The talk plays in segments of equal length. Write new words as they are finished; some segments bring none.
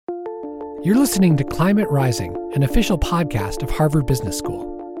You're listening to Climate Rising, an official podcast of Harvard Business School.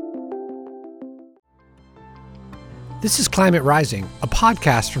 This is Climate Rising, a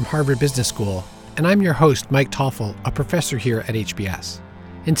podcast from Harvard Business School, and I'm your host, Mike Toffel, a professor here at HBS.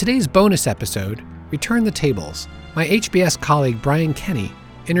 In today's bonus episode, we turn the tables. My HBS colleague, Brian Kenny,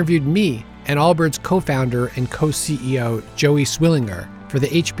 interviewed me and Allbirds co-founder and co-CEO Joey Swillinger for the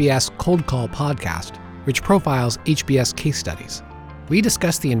HBS Cold Call podcast, which profiles HBS case studies. We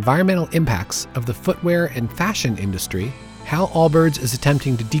discuss the environmental impacts of the footwear and fashion industry, how Allbirds is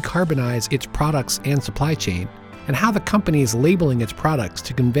attempting to decarbonize its products and supply chain, and how the company is labeling its products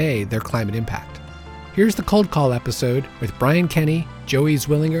to convey their climate impact. Here's the Cold Call episode with Brian Kenny, Joey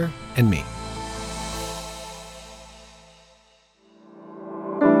Swillinger, and me.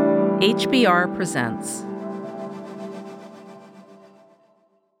 HBR presents.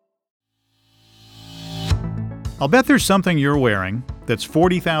 I'll bet there's something you're wearing that's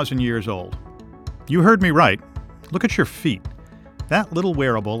 40,000 years old. You heard me right. Look at your feet. That little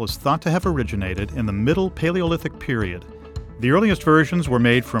wearable is thought to have originated in the Middle Paleolithic period. The earliest versions were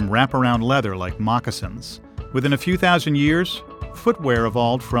made from wraparound leather like moccasins. Within a few thousand years, footwear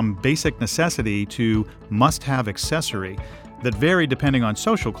evolved from basic necessity to must-have accessory that varied depending on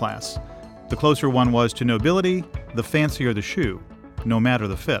social class. The closer one was to nobility, the fancier the shoe, no matter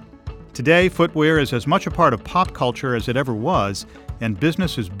the fit. Today, footwear is as much a part of pop culture as it ever was, and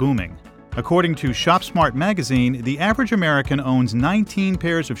business is booming. According to ShopSmart magazine, the average American owns 19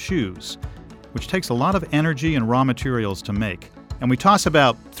 pairs of shoes, which takes a lot of energy and raw materials to make. And we toss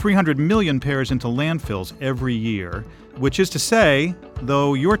about 300 million pairs into landfills every year, which is to say,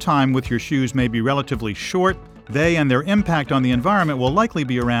 though your time with your shoes may be relatively short, they and their impact on the environment will likely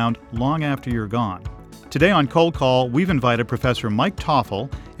be around long after you're gone. Today on Cold Call, we've invited Professor Mike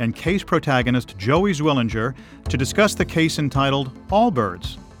Toffel and case protagonist Joey Swillinger to discuss the case entitled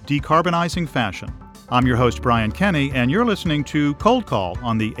Allbirds, Decarbonizing Fashion. I'm your host, Brian Kenny, and you're listening to Cold Call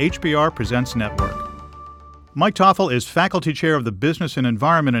on the HBR Presents Network. Mike Toffel is faculty chair of the Business and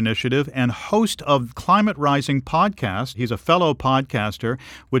Environment Initiative and host of Climate Rising podcast. He's a fellow podcaster,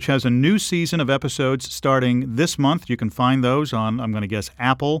 which has a new season of episodes starting this month. You can find those on, I'm going to guess,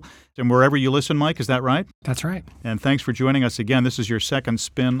 Apple and wherever you listen, Mike. Is that right? That's right. And thanks for joining us again. This is your second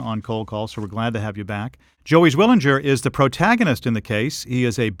spin on Cold Call, so we're glad to have you back. Joey Swillinger is the protagonist in the case. He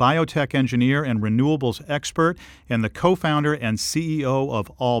is a biotech engineer and renewables expert and the co-founder and CEO of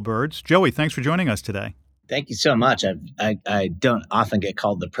Allbirds. Joey, thanks for joining us today. Thank you so much. I don't often get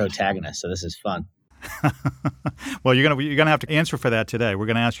called the protagonist, so this is fun. Well, you're gonna have to answer for that today. We're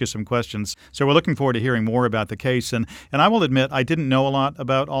going to ask you some questions. So we're looking forward to hearing more about the case. And I will admit, I didn't know a lot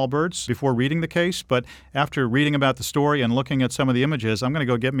about Allbirds before reading the case, but after reading about the story and looking at some of the images, I'm going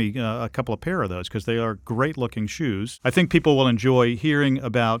to go get me a couple of pair of those because they are great-looking shoes. I think people will enjoy hearing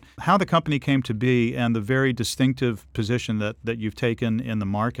about how the company came to be and the very distinctive position that you've taken in the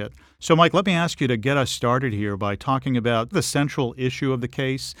market. So, Mike, let me ask you to get us started here by talking about the central issue of the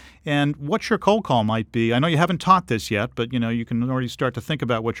case and what your cold call might be. I know you haven't taught this yet, but you can already start to think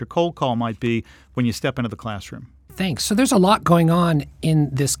about what your cold call might be when you step into the classroom. Thanks. So there's a lot going on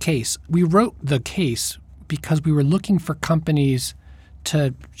in this case. We wrote the case because we were looking for companies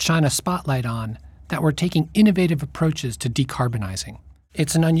to shine a spotlight on that were taking innovative approaches to decarbonizing.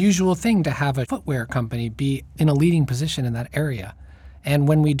 It's an unusual thing to have a footwear company be in a leading position in that area. And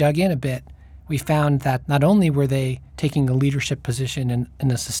when we dug in a bit, we found that not only were they taking a leadership position in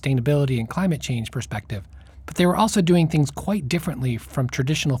the sustainability and climate change perspective, but they were also doing things quite differently from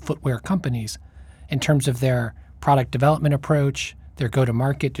traditional footwear companies in terms of their product development approach, their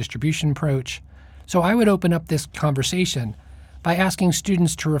go-to-market distribution approach. So I would open up this conversation by asking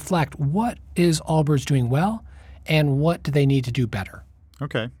students to reflect, what is Allbirds doing well and what do they need to do better?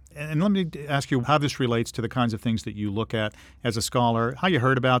 Okay. And let me ask you how this relates to the kinds of things that you look at as a scholar, how you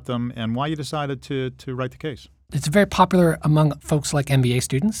heard about them, and why you decided to write the case. It's very popular among folks like MBA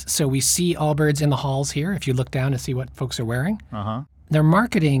students. So we see Allbirds in the halls here if you look down to see what folks are wearing. Their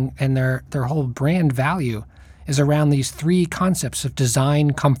marketing and their whole brand value is around these three concepts of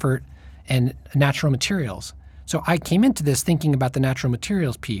design, comfort, and natural materials. So I came into this thinking about the natural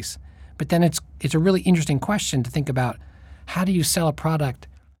materials piece, but then it's a really interesting question to think about, how do you sell a product,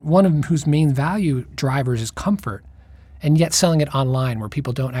 one of whose main value drivers is comfort, and yet selling it online where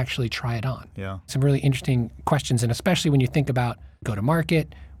people don't actually try it on? Yeah. Some really interesting questions, and especially when you think about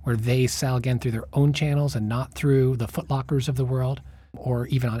go-to-market, where they sell again through their own channels and not through the Foot Lockers of the world, or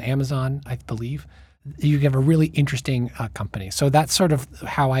even on Amazon, I believe. You have a really interesting company. So that's sort of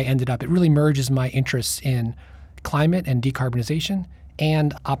how I ended up. It really merges my interests in climate and decarbonization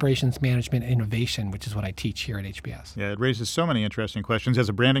and operations management innovation, which is what I teach here at HBS. Yeah, it raises so many interesting questions. As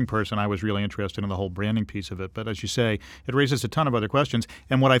a branding person, I was really interested in the whole branding piece of it. But as you say, it raises a ton of other questions.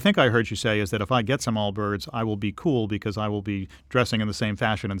 And what I think I heard you say is that if I get some Allbirds, I will be cool because I will be dressing in the same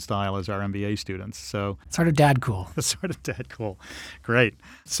fashion and style as our MBA students. So Sort of dad cool. sort of dead cool. Great.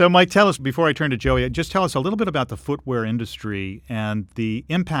 So Mike, tell us, before I turn to Joey, just tell us a little bit about the footwear industry and the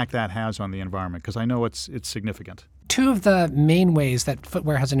impact that has on the environment, because I know it's significant. Two of the main ways that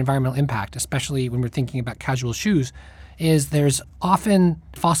footwear has an environmental impact, especially when we're thinking about casual shoes, is there's often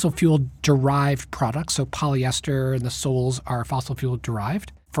fossil fuel derived products. So polyester and the soles are fossil fuel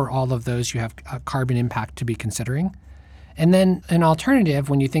derived. For all of those, you have a carbon impact to be considering. And then an alternative,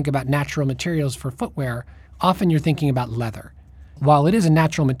 when you think about natural materials for footwear, often you're thinking about leather. While it is a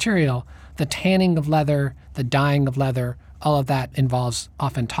natural material, the tanning of leather, the dyeing of leather, all of that involves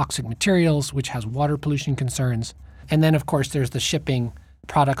often toxic materials, which has water pollution concerns. And then, of course, there's the shipping.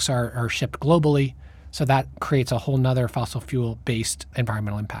 Products are shipped globally, so that creates a whole nother fossil fuel-based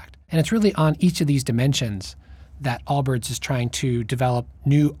environmental impact. And it's really on each of these dimensions that Allbirds is trying to develop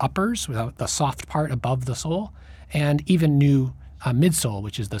new uppers, without the soft part above the sole, and even new midsole,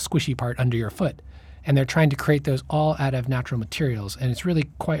 which is the squishy part under your foot. And they're trying to create those all out of natural materials, and it's really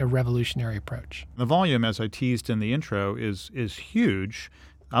quite a revolutionary approach. The volume, as I teased in the intro, is huge.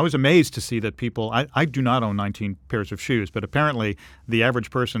 I was amazed to see that people, I do not own 19 pairs of shoes, but apparently the average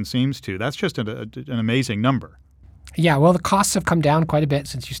person seems to. That's just an amazing number. Yeah, well, the costs have come down quite a bit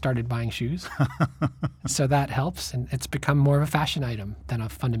since you started buying shoes. So that helps, and it's become more of a fashion item than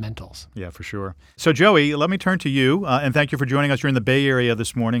of fundamentals. Yeah, for sure. So, Joey, let me turn to you, and thank you for joining us. You're in the Bay Area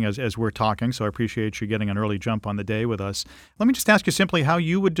this morning as we're talking, so I appreciate you getting an early jump on the day with us. Let me just ask you simply how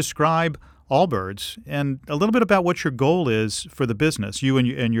you would describe Allbirds and a little bit about what your goal is for the business, you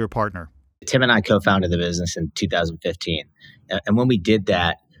and your partner. Tim and I co-founded the business in 2015. And when we did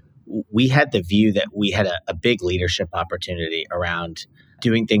that, we had the view that we had a big leadership opportunity around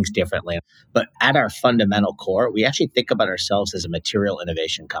doing things differently. But at our fundamental core, we actually think about ourselves as a material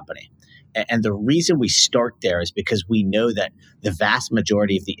innovation company. And the reason we start there is because we know that the vast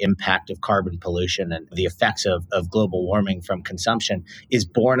majority of the impact of carbon pollution and the effects of global warming from consumption is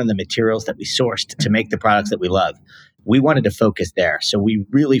born in the materials that we sourced to make the products that we love. We wanted to focus there. So we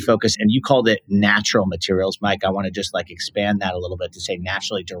really focused, and you called it natural materials, Mike. I want to just expand that a little bit to say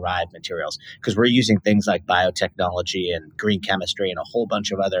naturally derived materials, because we're using things like biotechnology and green chemistry and a whole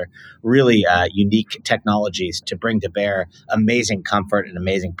bunch of other really unique technologies to bring to bear amazing comfort and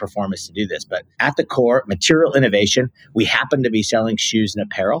amazing performance to do this. But at the core, material innovation, we happen to be selling shoes and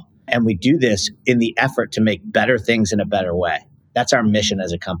apparel, and we do this in the effort to make better things in a better way. That's our mission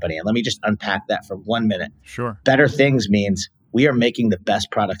as a company. And let me just unpack that for 1 minute. Sure. Better things means we are making the best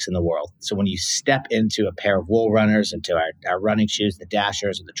products in the world. So when you step into a pair of Wool Runners, into our running shoes, the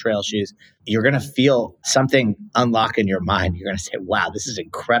Dashers or the trail shoes, you're going to feel something unlock in your mind. You're going to say, wow, this is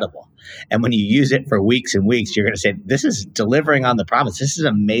incredible. And when you use it for weeks and weeks, you're going to say, this is delivering on the promise. This is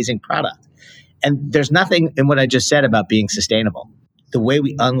an amazing product. And there's nothing in what I just said about being sustainable. The way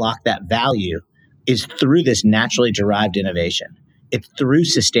we unlock that value is through this naturally derived innovation. It's through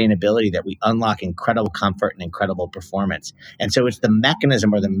sustainability that we unlock incredible comfort and incredible performance. And so it's the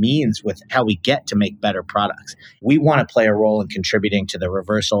mechanism or the means with how we get to make better products. We want to play a role in contributing to the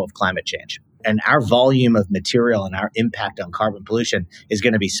reversal of climate change. And our volume of material and our impact on carbon pollution is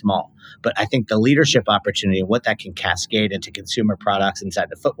going to be small. But I think the leadership opportunity and what that can cascade into consumer products inside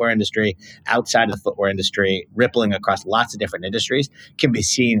the footwear industry, outside of the footwear industry, rippling across lots of different industries can be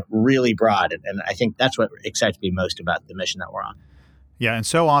seen really broad. And I think that's what excites me most about the mission that we're on. Yeah, and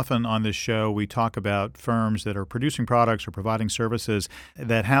so often on this show, we talk about firms that are producing products or providing services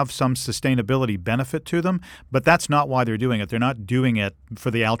that have some sustainability benefit to them, but that's not why they're doing it. They're not doing it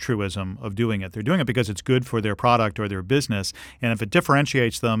for the altruism of doing it. They're doing it because it's good for their product or their business, and if it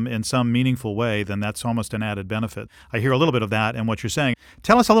differentiates them in some meaningful way, then that's almost an added benefit. I hear a little bit of that in what you're saying.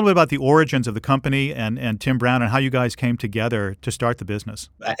 Tell us a little bit about the origins of the company and Tim Brown and how you guys came together to start the business.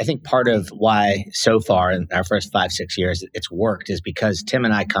 I think part of why so far in our first 5-6 years it's worked is because Tim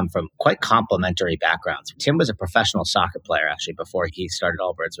and I come from quite complementary backgrounds. Tim was a professional soccer player, actually, before he started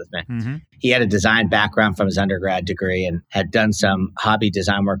Allbirds with me. Mm-hmm. He had a design background from his undergrad degree and had done some hobby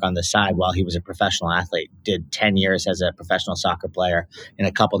design work on the side while he was a professional athlete. Did 10 years as a professional soccer player in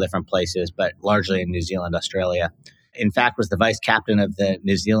a couple different places, but largely in New Zealand, Australia. In fact, was the vice captain of the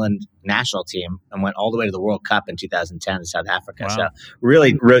New Zealand national team and went all the way to the World Cup in 2010 in South Africa. Wow. So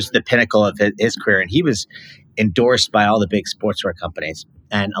really rose to the pinnacle of his career. And he was endorsed by all the big sportswear companies.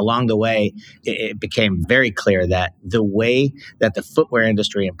 And along the way, it became very clear that the way that the footwear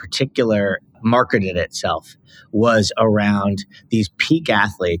industry in particular marketed itself was around these peak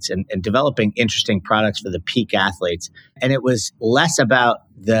athletes and developing interesting products for the peak athletes. And it was less about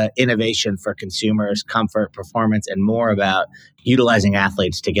the innovation for consumers, comfort, performance, and more about utilizing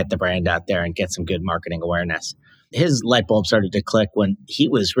athletes to get the brand out there and get some good marketing awareness. His light bulb started to click when he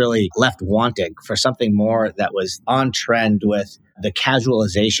was really left wanting for something more that was on trend with the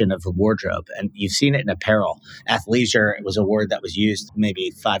casualization of the wardrobe. And you've seen it in apparel. Athleisure was a word that was used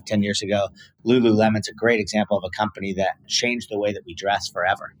maybe 5-10 years ago. Lululemon's a great example of a company that changed the way that we dress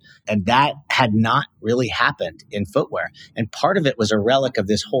forever. And that had not really happened in footwear. And part of it was a relic of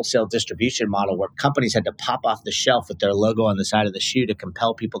this wholesale distribution model where companies had to pop off the shelf with their logo on the side of the shoe to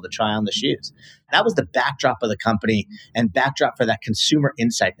compel people to try on the shoes. That was the backdrop of the company and backdrop for that consumer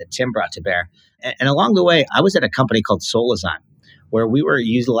insight that Tim brought to bear. And along the way, I was at a company called Solazyme, where we were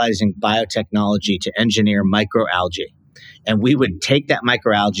utilizing biotechnology to engineer microalgae. And we would take that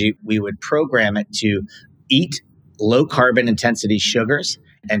microalgae, we would program it to eat low carbon intensity sugars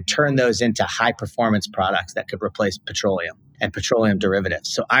and turn those into high performance products that could replace petroleum and petroleum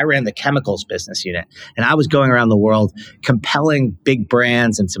derivatives. So I ran the chemicals business unit, and I was going around the world compelling big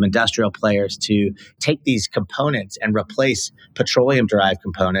brands and some industrial players to take these components and replace petroleum derived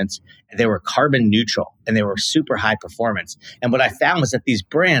components. They were carbon neutral and they were super high performance. And what I found was that these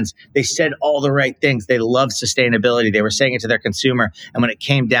brands, they said all the right things. They loved sustainability. They were saying it to their consumer. And when it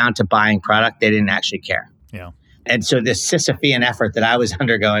came down to buying product, they didn't actually care. Yeah. And so this Sisyphean effort that I was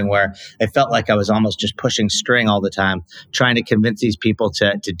undergoing, where it felt like I was almost just pushing string all the time, trying to convince these people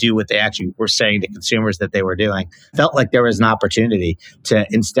to do what they actually were saying to consumers that they were doing, felt like there was an opportunity to,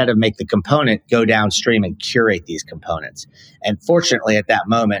 instead of make the component, go downstream and curate these components. And fortunately, at that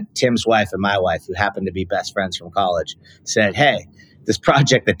moment, Tim's wife and my wife, who happened to be best friends from college, said, hey, this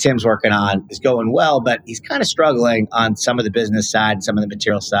project that Tim's working on is going well, but he's kind of struggling on some of the business side, some of the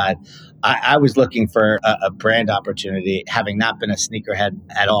material side. I was looking for a brand opportunity, having not been a sneakerhead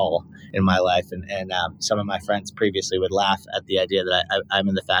at all in my life. And some of my friends previously would laugh at the idea that I'm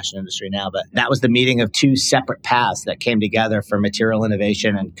in the fashion industry now. But that was the meeting of two separate paths that came together for material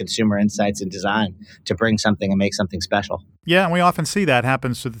innovation and consumer insights and design to bring something and make something special. Yeah, and we often see that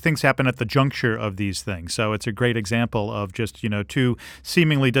happen. So the things happen at the juncture of these things. So it's a great example of just, two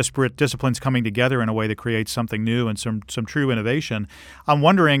seemingly disparate disciplines coming together in a way that creates something new and some true innovation. I'm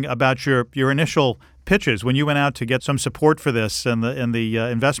wondering about your initial pitches when you went out to get some support for this in the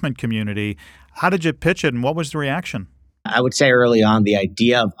investment community. How did you pitch it, and what was the reaction? I would say early on, the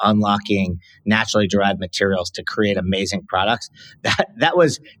idea of unlocking naturally derived materials to create amazing products, that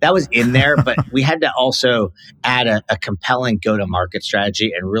was in there, but we had to also add a compelling go-to-market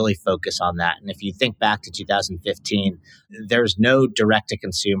strategy and really focus on that. And if you think back to 2015, there's no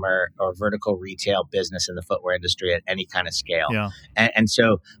direct-to-consumer or vertical retail business in the footwear industry at any kind of scale. Yeah. And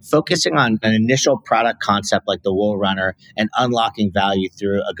so focusing on an initial product concept like the Wool Runner and unlocking value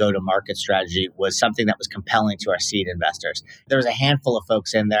through a go-to-market strategy was something that was compelling to our seed investors. There was a handful of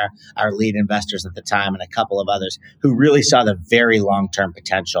folks in there, our lead investors at the time, and a couple of others who really saw the very long-term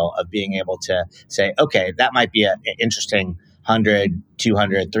potential of being able to say, okay, that might be an interesting $100,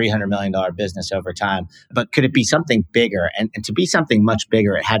 $200, $300 million business over time. But could it be something bigger? And to be something much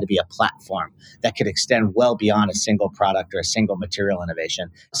bigger, it had to be a platform that could extend well beyond a single product or a single material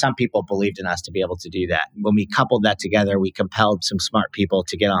innovation. Some people believed in us to be able to do that. When we coupled that together, we compelled some smart people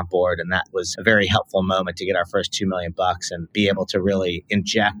to get on board. And that was a very helpful moment to get our first $2 million and be able to really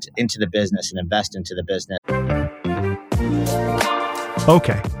inject into the business and invest into the business.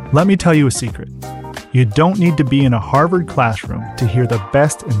 Okay, let me tell you a secret. You don't need to be in a Harvard classroom to hear the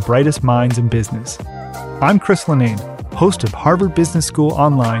best and brightest minds in business. I'm Chris Linnane, host of Harvard Business School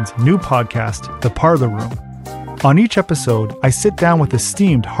Online's new podcast, The Parlor Room. On each episode, I sit down with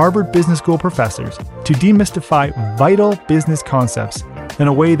esteemed Harvard Business School professors to demystify vital business concepts in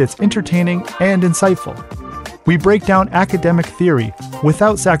a way that's entertaining and insightful. We break down academic theory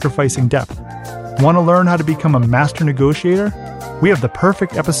without sacrificing depth. Want to learn how to become a master negotiator? We have the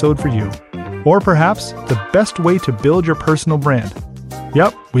perfect episode for you. Or perhaps the best way to build your personal brand.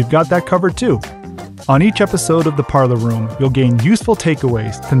 Yep, we've got that covered too. On each episode of The Parlor Room, you'll gain useful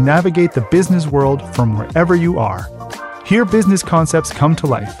takeaways to navigate the business world from wherever you are. Hear business concepts come to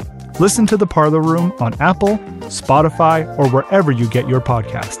life. Listen to The Parlor Room on Apple, Spotify, or wherever you get your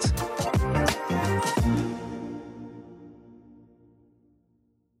podcasts.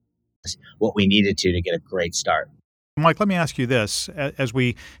 What we needed to get a great start. Mike, let me ask you this. As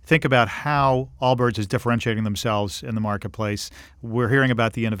we think about how Allbirds is differentiating themselves in the marketplace, we're hearing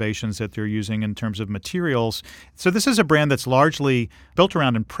about the innovations that they're using in terms of materials. So this is a brand that's largely built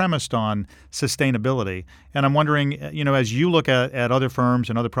around and premised on sustainability. And I'm wondering, as you look at other firms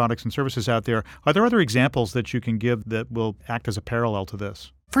and other products and services out there, are there other examples that you can give that will act as a parallel to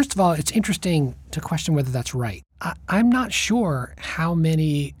this? First of all, it's interesting to question whether that's right. I'm not sure how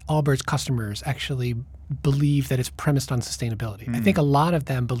many Allbirds customers actually believe that it's premised on sustainability. I think a lot of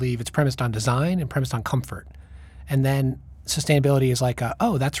them believe it's premised on design and premised on comfort. And then sustainability is like,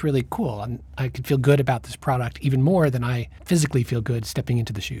 oh, that's really cool. And I could feel good about this product even more than I physically feel good stepping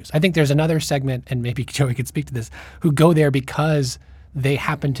into the shoes. I think there's another segment, and maybe Joey could speak to this, who go there because they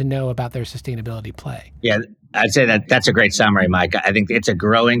happen to know about their sustainability play. Yeah, I'd say that's a great summary, Mike. I think it's a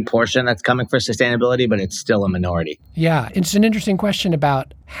growing portion that's coming for sustainability, but it's still a minority. Yeah, it's an interesting question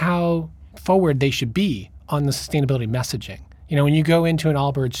about how forward they should be on the sustainability messaging. When you go into an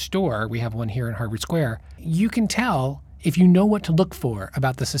Allbirds store, we have one here in Harvard Square, you can tell if you know what to look for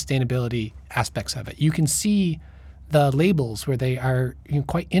about the sustainability aspects of it. You can see the labels where they are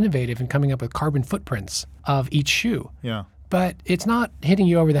quite innovative in coming up with carbon footprints of each shoe. Yeah. But it's not hitting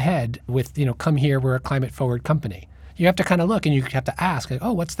you over the head with, come here, we're a climate forward company. You have to kind of look and you have to ask,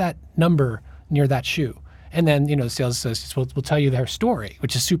 what's that number near that shoe? And then, the sales associates will tell you their story,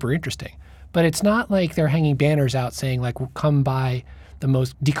 which is super interesting. But it's not like they're hanging banners out saying, come buy the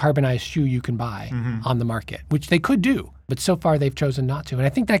most decarbonized shoe you can buy on the market, which they could do. But so far, they've chosen not to. And I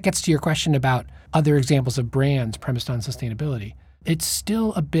think that gets to your question about other examples of brands premised on sustainability. It's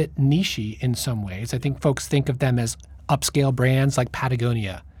still a bit niche-y in some ways. I think folks think of them as upscale brands like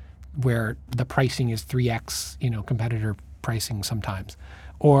Patagonia, where the pricing is 3x, competitor pricing sometimes.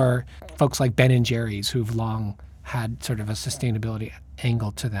 Or folks like Ben & Jerry's, who've long had sort of a sustainability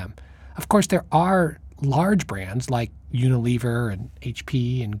angle to them. Of course, there are large brands like Unilever and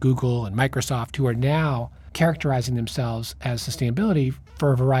HP and Google and Microsoft who are now characterizing themselves as sustainability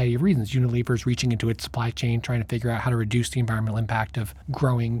for a variety of reasons. Unilever is reaching into its supply chain, trying to figure out how to reduce the environmental impact of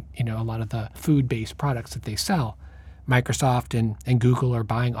growing, a lot of the food-based products that they sell. Microsoft and Google are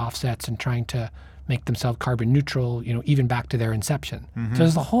buying offsets and trying to make themselves carbon neutral, even back to their inception. So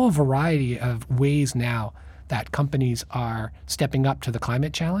there's a whole variety of ways now that companies are stepping up to the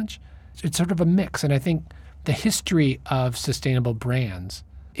climate challenge. It's sort of a mix. And I think the history of sustainable brands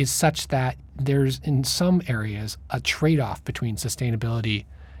is such that there's, in some areas, a trade-off between sustainability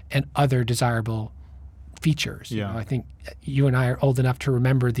and other desirable features. Yeah. I think you and I are old enough to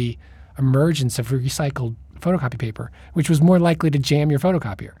remember the emergence of recycled photocopy paper, which was more likely to jam your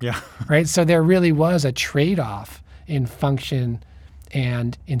photocopier. Yeah. Right? So there really was a trade-off in function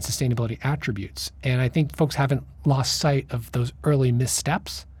and in sustainability attributes. And I think folks haven't lost sight of those early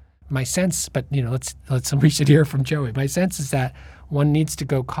missteps. My sense, but let's reach it here from Joey. My sense is that one needs to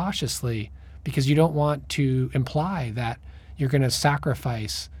go cautiously because you don't want to imply that you're going to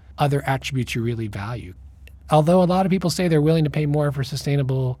sacrifice other attributes you really value. Although a lot of people say they're willing to pay more for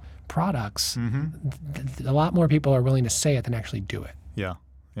sustainable products, a lot more people are willing to say it than actually do it. Yeah.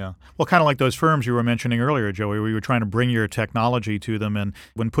 Yeah. Well, kind of like those firms you were mentioning earlier, Joey, where you were trying to bring your technology to them. And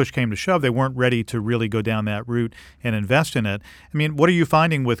when push came to shove, they weren't ready to really go down that route and invest in it. I mean, what are you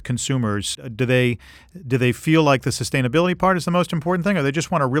finding with consumers? Do they feel like the sustainability part is the most important thing, or they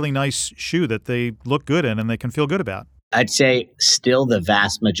just want a really nice shoe that they look good in and they can feel good about? I'd say still the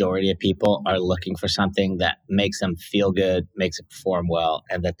vast majority of people are looking for something that makes them feel good, makes it perform well,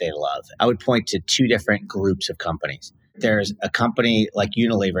 and that they love. I would point to two different groups of companies. There's a company like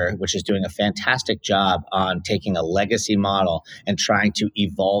Unilever, which is doing a fantastic job on taking a legacy model and trying to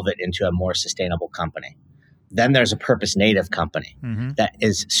evolve it into a more sustainable company. Then there's a purpose native company that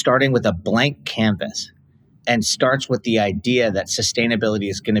is starting with a blank canvas and starts with the idea that sustainability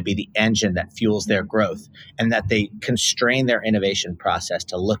is going to be the engine that fuels their growth, and that they constrain their innovation process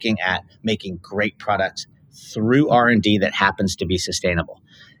to looking at making great products through R&D that happens to be sustainable.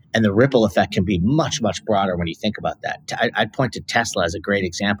 And the ripple effect can be much, much broader when you think about that. I'd point to Tesla as a great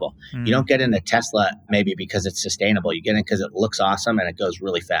example. You don't get into Tesla maybe because it's sustainable. You get in because it looks awesome and it goes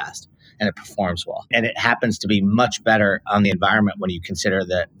really fast and it performs well. And it happens to be much better on the environment when you consider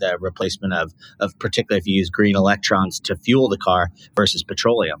the replacement of particularly if you use green electrons to fuel the car versus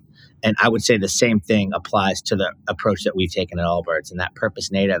petroleum. And I would say the same thing applies to the approach that we've taken at Allbirds. And that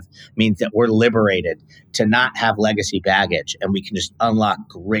purpose native means that we're liberated to not have legacy baggage, and we can just unlock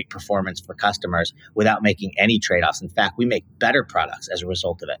great performance for customers without making any trade-offs. In fact, we make better products as a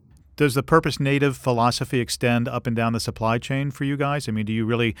result of it. Does the purpose native philosophy extend up and down the supply chain for you guys? I mean, do you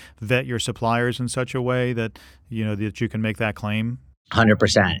really vet your suppliers in such a way that, that you can make that claim?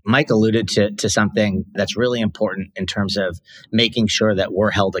 100%. Mike alluded to something that's really important in terms of making sure that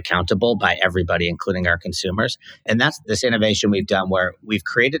we're held accountable by everybody, including our consumers. And that's this innovation we've done where we've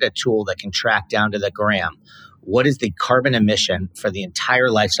created a tool that can track down to the gram what is the carbon emission for the entire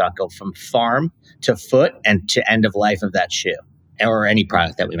life cycle from farm to foot and to end of life of that shoe or any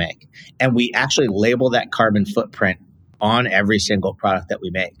product that we make. And we actually label that carbon footprint on every single product that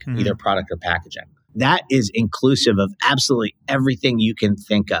we make, either product or packaging. That is inclusive of absolutely everything you can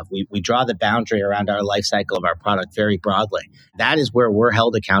think of. We draw the boundary around our life cycle of our product very broadly. That is where we're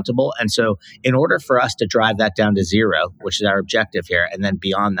held accountable. And so in order for us to drive that down to zero, which is our objective here, and then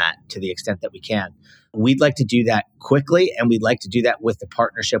beyond that to the extent that we can, we'd like to do that quickly. And we'd like to do that with the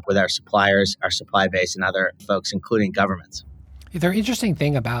partnership with our suppliers, our supply base, and other folks, including governments. The interesting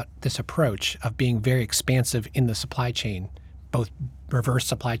thing about this approach of being very expansive in the supply chain, both reverse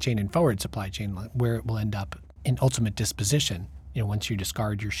supply chain and forward supply chain, where it will end up in ultimate disposition, once you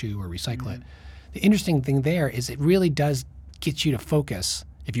discard your shoe or recycle it. The interesting thing there is it really does get you to focus,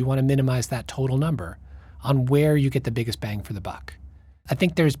 if you want to minimize that total number, on where you get the biggest bang for the buck. I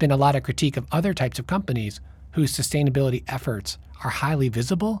think there's been a lot of critique of other types of companies whose sustainability efforts are highly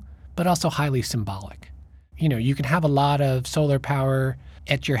visible, but also highly symbolic. You can have a lot of solar power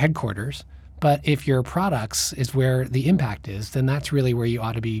at your headquarters, but if your products is where the impact is, then that's really where you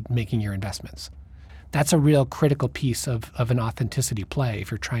ought to be making your investments. That's a real critical piece of an authenticity play if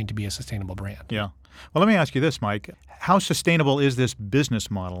you're trying to be a sustainable brand. Yeah. Well, let me ask you this, Mike. How sustainable is this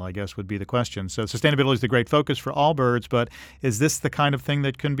business model, I guess, would be the question. So sustainability is the great focus for Allbirds, but is this the kind of thing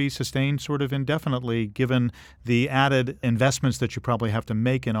that can be sustained sort of indefinitely, given the added investments that you probably have to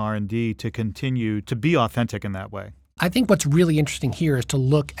make in R&D to continue to be authentic in that way? I think what's really interesting here is to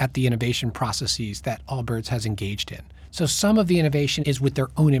look at the innovation processes that Allbirds has engaged in. So some of the innovation is with their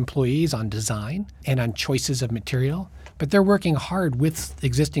own employees on design and on choices of material, but they're working hard with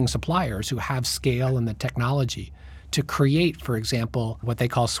existing suppliers who have scale and the technology to create, for example, what they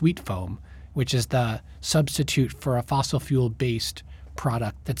call sweet foam, which is the substitute for a fossil fuel-based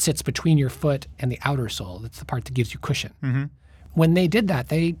product that sits between your foot and the outer sole. That's the part that gives you cushion. When they did that,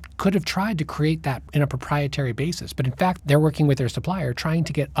 they could have tried to create that in a proprietary basis. But in fact, they're working with their supplier, trying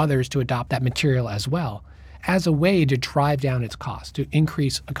to get others to adopt that material as well, as a way to drive down its cost, to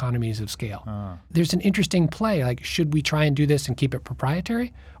increase economies of scale. There's an interesting play, like, should we try and do this and keep it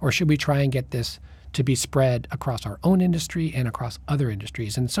proprietary? Or should we try and get this to be spread across our own industry and across other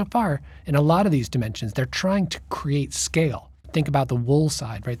industries? And so far, in a lot of these dimensions, they're trying to create scale. Think about the wool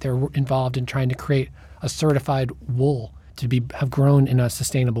side, right? They're involved in trying to create a certified wool to have grown in a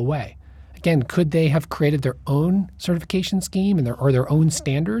sustainable way. Again, could they have created their own certification scheme or their own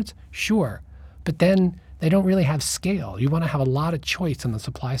standards? Sure. But then they don't really have scale. You want to have a lot of choice on the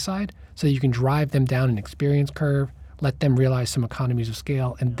supply side so that you can drive them down an experience curve, let them realize some economies of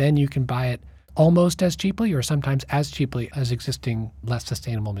scale, and then you can buy it almost as cheaply or sometimes as cheaply as existing less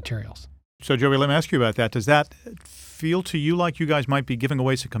sustainable materials. So, Joey, let me ask you about that. Does that feel to you like you guys might be giving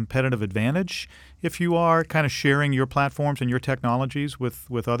away some competitive advantage if you are kind of sharing your platforms and your technologies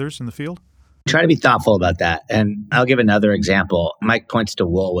with others in the field? Try to be thoughtful about that. And I'll give another example. Mike points to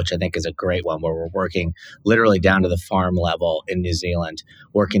wool, which I think is a great one, where we're working literally down to the farm level in New Zealand,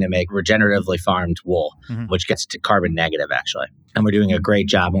 working to make regeneratively farmed wool, which gets to carbon negative, actually. And we're doing a great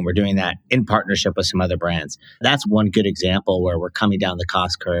job, and we're doing that in partnership with some other brands. That's one good example where we're coming down the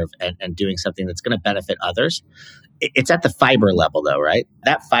cost curve and doing something that's going to benefit others. It's at the fiber level, though, right?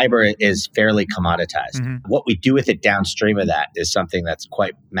 That fiber is fairly commoditized. What we do with it downstream of that is something that's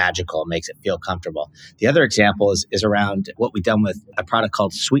quite magical and makes it feel comfortable. The other example is around what we've done with a product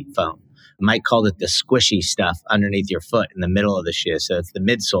called Sweet Foam. Mike called it the squishy stuff underneath your foot in the middle of the shoe. So it's the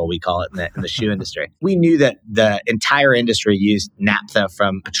midsole, we call it in the shoe industry. We knew that the entire industry used naphtha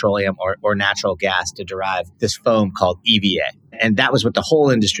from petroleum or natural gas to derive this foam called EVA. And that was what the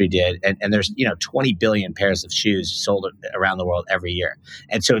whole industry did. And there's 20 billion pairs of shoes sold around the world every year.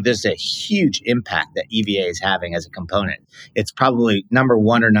 And so there's a huge impact that EVA is having as a component. It's probably number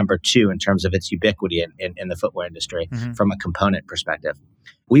one or number two in terms of its ubiquity in the footwear industry from a component perspective.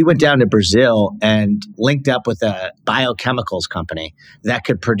 We went down to Brazil and linked up with a biochemicals company that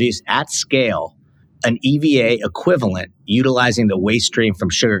could produce at scale an EVA equivalent utilizing the waste stream from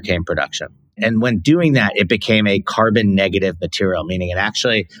sugarcane production. And when doing that, it became a carbon negative material, meaning it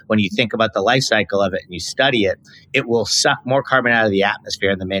actually, when you think about the life cycle of it and you study it, it will suck more carbon out of the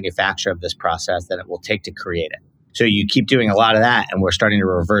atmosphere in the manufacture of this process than it will take to create it. So you keep doing a lot of that, and we're starting to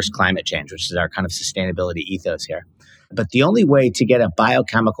reverse climate change, which is our kind of sustainability ethos here. But the only way to get a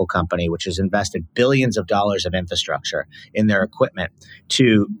biochemical company, which has invested billions of dollars of infrastructure in their equipment,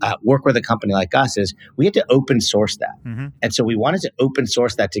 to work with a company like us is we had to open source that. And so we wanted to open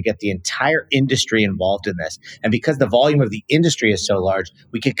source that to get the entire industry involved in this. And because the volume of the industry is so large,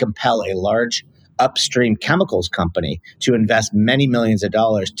 we could compel a large upstream chemicals company to invest many millions of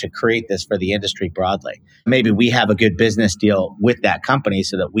dollars to create this for the industry broadly. Maybe we have a good business deal with that company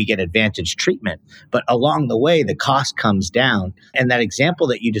so that we get advantage treatment. But along the way, the cost comes down. And that example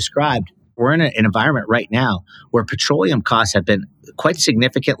that you described, we're in an environment right now where petroleum costs have been quite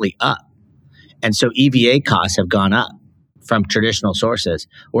significantly up. And so EVA costs have gone up from traditional sources.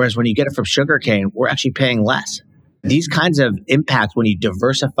 Whereas when you get it from sugarcane, we're actually paying less. These kinds of impacts, when you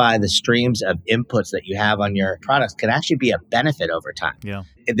diversify the streams of inputs that you have on your products, can actually be a benefit over time. Yeah.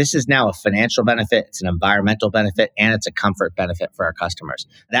 This is now a financial benefit, it's an environmental benefit, and it's a comfort benefit for our customers.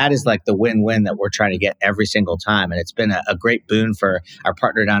 That is like the win-win that we're trying to get every single time. And it's been a great boon for our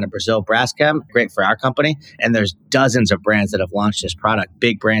partner down in Brazil, Braskem, great for our company. And there's dozens of brands that have launched this product,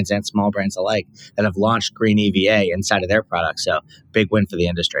 big brands and small brands alike, that have launched green EVA inside of their products. So big win for the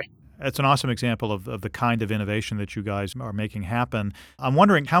industry. It's an awesome example of the kind of innovation that you guys are making happen. I'm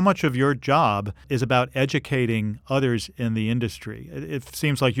wondering how much of your job is about educating others in the industry. It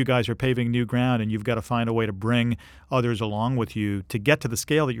seems like you guys are paving new ground and you've got to find a way to bring others along with you to get to the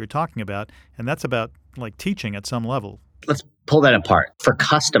scale that you're talking about. And that's about like teaching at some level. Let's pull that apart. For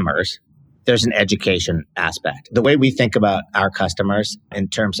customers, there's an education aspect. The way we think about our customers in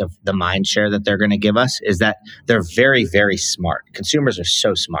terms of the mind share that they're going to give us is that they're very, very smart. Consumers are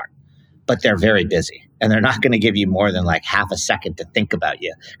so smart, but they're very busy. And they're not going to give you more than like half a second to think about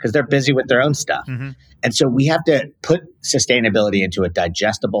you because they're busy with their own stuff. And so we have to put sustainability into a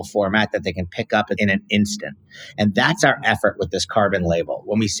digestible format that they can pick up in an instant. And that's our effort with this carbon label.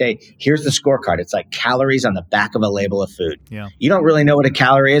 When we say, here's the scorecard, it's like calories on the back of a label of food. Yeah. You don't really know what a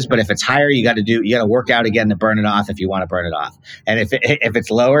calorie is, but if it's higher, you got to work out again to burn it off if you want to burn it off. And if it's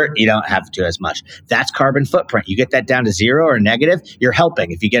lower, you don't have to as much. That's carbon footprint. You get that down to 0 or negative, you're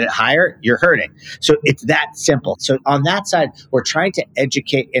helping. If you get it higher, you're hurting. So it's that simple. So on that side, we're trying to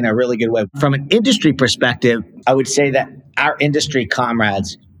educate in a really good way. From an industry perspective, I would say that our industry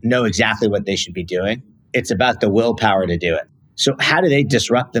comrades know exactly what they should be doing. It's about the willpower to do it. So how do they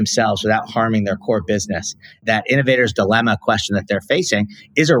disrupt themselves without harming their core business? That innovator's dilemma question that they're facing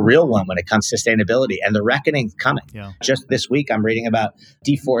is a real one when it comes to sustainability, and the reckoning's coming. Yeah. Just this week, I'm reading about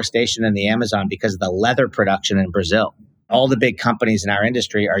deforestation in the Amazon because of the leather production in Brazil. All the big companies in our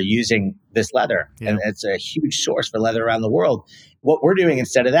industry are using this leather, and it's a huge source for leather around the world. What we're doing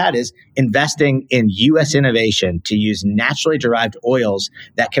instead of that is investing in U.S. innovation to use naturally derived oils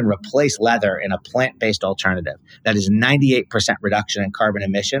that can replace leather in a plant-based alternative. That is 98% reduction in carbon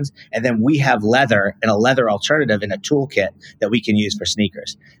emissions. And then we have leather and a leather alternative in a toolkit that we can use for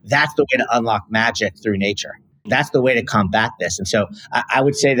sneakers. That's the way to unlock magic through nature. That's the way to combat this. And so I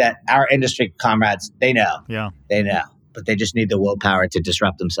would say that our industry comrades, they know. Yeah. They know. But they just need the willpower to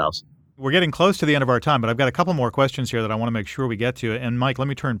disrupt themselves. We're getting close to the end of our time, but I've got a couple more questions here that I want to make sure we get to. And Mike, let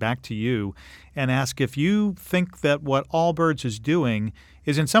me turn back to you and ask if you think that what Allbirds is doing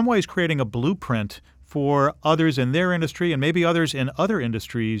is in some ways creating a blueprint for others in their industry and maybe others in other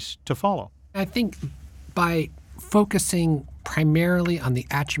industries to follow. I think by focusing primarily on the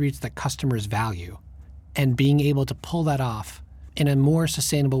attributes that customers value and being able to pull that off in a more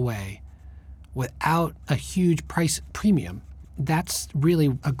sustainable way, without a huge price premium, that's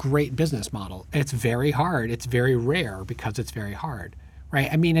really a great business model. It's very hard. It's very rare because it's very hard, right?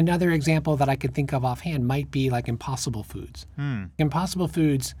 I mean, another example that I could think of offhand might be like Impossible Foods. Impossible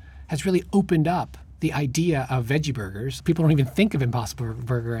Foods has really opened up the idea of veggie burgers. People don't even think of Impossible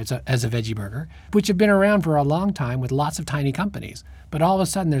Burger as a veggie burger, which have been around for a long time with lots of tiny companies. But all of a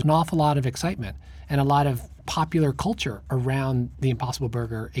sudden, there's an awful lot of excitement and a lot of popular culture around the Impossible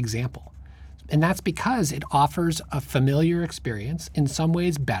Burger example. And that's because it offers a familiar experience, in some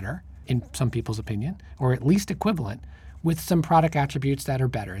ways better, in some people's opinion, or at least equivalent, with some product attributes that are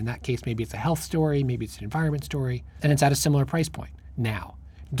better. In that case, maybe it's a health story, maybe it's an environment story, and it's at a similar price point. Now,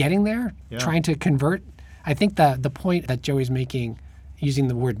 getting there, trying to convert, I think the point that Joey's making, using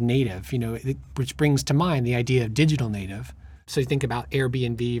the word native, which brings to mind the idea of digital native. So you think about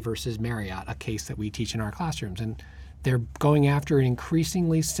Airbnb versus Marriott, a case that we teach in our classrooms, and they're going after an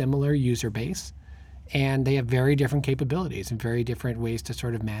increasingly similar user base, and they have very different capabilities and very different ways to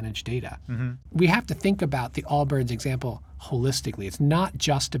sort of manage data. We have to think about the Allbirds example holistically. It's not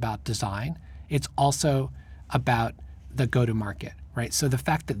just about design. It's also about the go-to-market, right? So the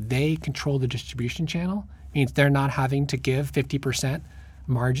fact that they control the distribution channel means they're not having to give 50%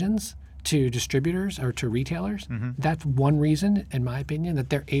 margins to distributors or to retailers. That's one reason, in my opinion, that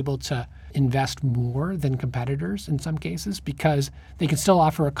they're able to invest more than competitors in some cases, because they can still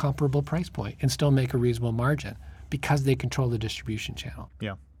offer a comparable price point and still make a reasonable margin because they control the distribution channel.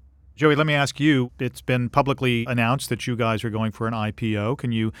 Yeah. Joey, let me ask you, it's been publicly announced that you guys are going for an IPO.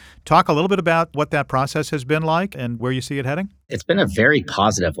 Can you talk a little bit about what that process has been like and where you see it heading? It's been a very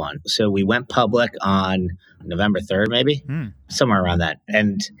positive one. So we went public on November 3rd, maybe, somewhere around that.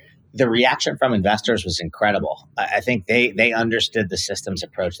 And the reaction from investors was incredible. I think they understood the systems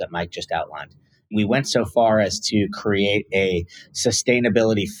approach that Mike just outlined. We went so far as to create a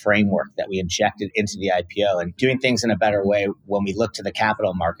sustainability framework that we injected into the IPO, and doing things in a better way. When we looked to the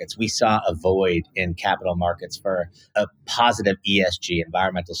capital markets, we saw a void in capital markets for a positive ESG,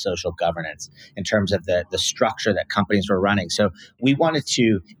 environmental social governance, in terms of the structure that companies were running. So we wanted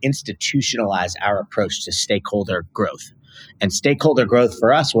to institutionalize our approach to stakeholder growth. And stakeholder growth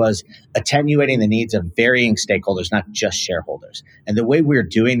for us was attenuating the needs of varying stakeholders, not just shareholders. And the way we're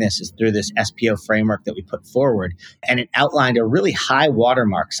doing this is through this SPO framework that we put forward. And it outlined a really high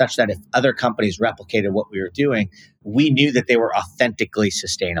watermark such that if other companies replicated what we were doing, we knew that they were authentically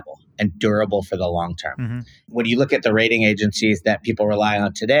sustainable and durable for the long term. When you look at the rating agencies that people rely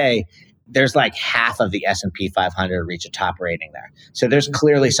on today, there's like half of the S&P 500 reach a top rating there. So there's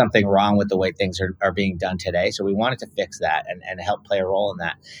clearly something wrong with the way things are being done today. So we wanted to fix that and help play a role in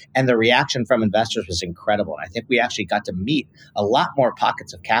that. And the reaction from investors was incredible. And I think we actually got to meet a lot more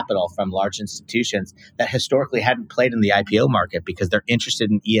pockets of capital from large institutions that historically hadn't played in the IPO market because they're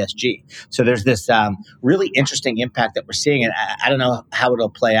interested in ESG. So there's this really interesting impact that we're seeing. And I don't know how it'll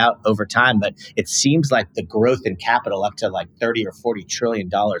play out over time, but it seems like the growth in capital up to like $30 or $40 trillion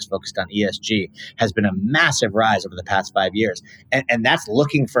focused on ESG has been a massive rise over the past 5 years. And that's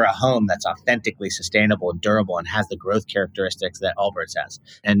looking for a home that's authentically sustainable and durable and has the growth characteristics that Allbirds has.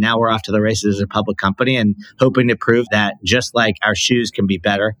 And now we're off to the races as a public company and hoping to prove that just like our shoes can be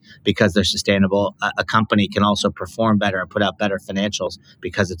better because they're sustainable, a company can also perform better and put out better financials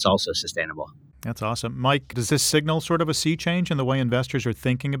because it's also sustainable. That's awesome. Mike, does this signal sort of a sea change in the way investors are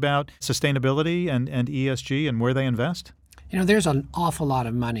thinking about sustainability and ESG and where they invest? You know, there's an awful lot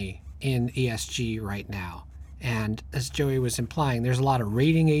of money in ESG right now. And as Joey was implying, there's a lot of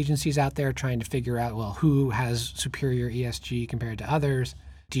rating agencies out there trying to figure out, well, who has superior ESG compared to others?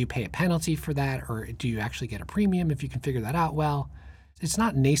 Do you pay a penalty for that? Or do you actually get a premium if you can figure that out well? It's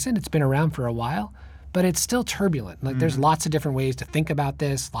not nascent. It's been around for a while, but it's still turbulent. Like there's lots of different ways to think about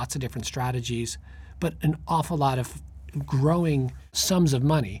this, lots of different strategies, but an awful lot of growing sums of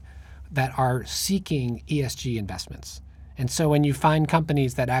money that are seeking ESG investments. And so when you find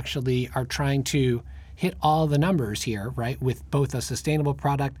companies that actually are trying to hit all the numbers here, right, with both a sustainable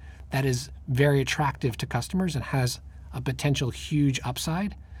product that is very attractive to customers and has a potential huge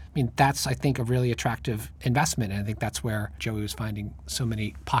upside, I mean, that's, I think, a really attractive investment. And I think that's where Joey was finding so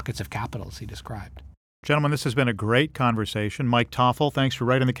many pockets of capital, as he described. Gentlemen, this has been a great conversation. Mike Toffel, thanks for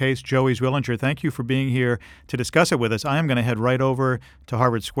writing the case. Joey Zwillinger, thank you for being here to discuss it with us. I am going to head right over to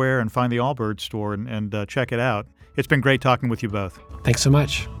Harvard Square and find the Allbirds store and check it out. It's been great talking with you both. Thanks so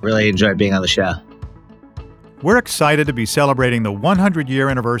much. Really enjoyed being on the show. We're excited to be celebrating the 100-year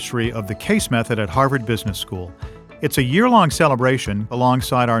anniversary of the CASE method at Harvard Business School. It's a year-long celebration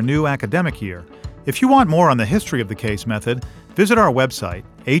alongside our new academic year. If you want more on the history of the CASE method, visit our website,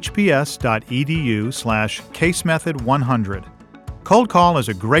 hbs.edu/casemethod100. Cold Call is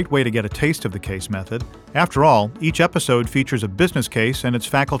a great way to get a taste of the CASE method. After all, each episode features a business case and its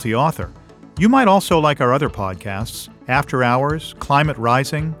faculty author. You might also like our other podcasts, After Hours, Climate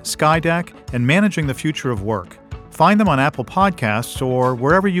Rising, Skydeck, and Managing the Future of Work. Find them on Apple Podcasts or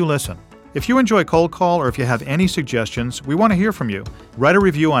wherever you listen. If you enjoy Cold Call or if you have any suggestions, we want to hear from you. Write a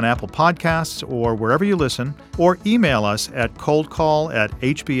review on Apple Podcasts or wherever you listen, or email us at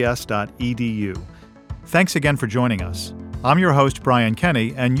coldcall@hbs.edu. Thanks again for joining us. I'm your host, Brian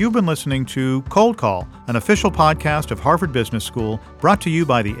Kenny, and you've been listening to Cold Call, an official podcast of Harvard Business School, brought to you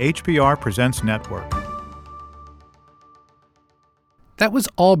by the HBR Presents Network. That was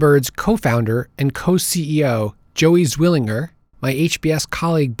Allbirds co-founder and co-CEO Joey Zwillinger, my HBS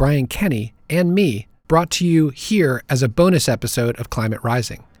colleague Brian Kenny, and me, brought to you here as a bonus episode of Climate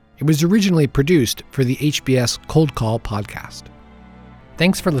Rising. It was originally produced for the HBS Cold Call podcast.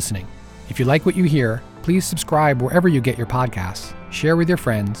 Thanks for listening. If you like what you hear, please subscribe wherever you get your podcasts, share with your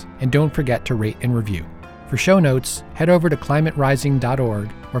friends, and don't forget to rate and review. For show notes, head over to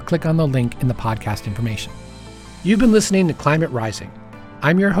climaterising.org or click on the link in the podcast information. You've been listening to Climate Rising.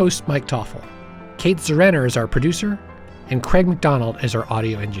 I'm your host, Mike Toffel. Kate Zerenner is our producer, and Craig McDonald is our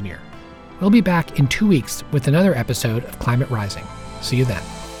audio engineer. We'll be back in 2 weeks with another episode of Climate Rising. See you then.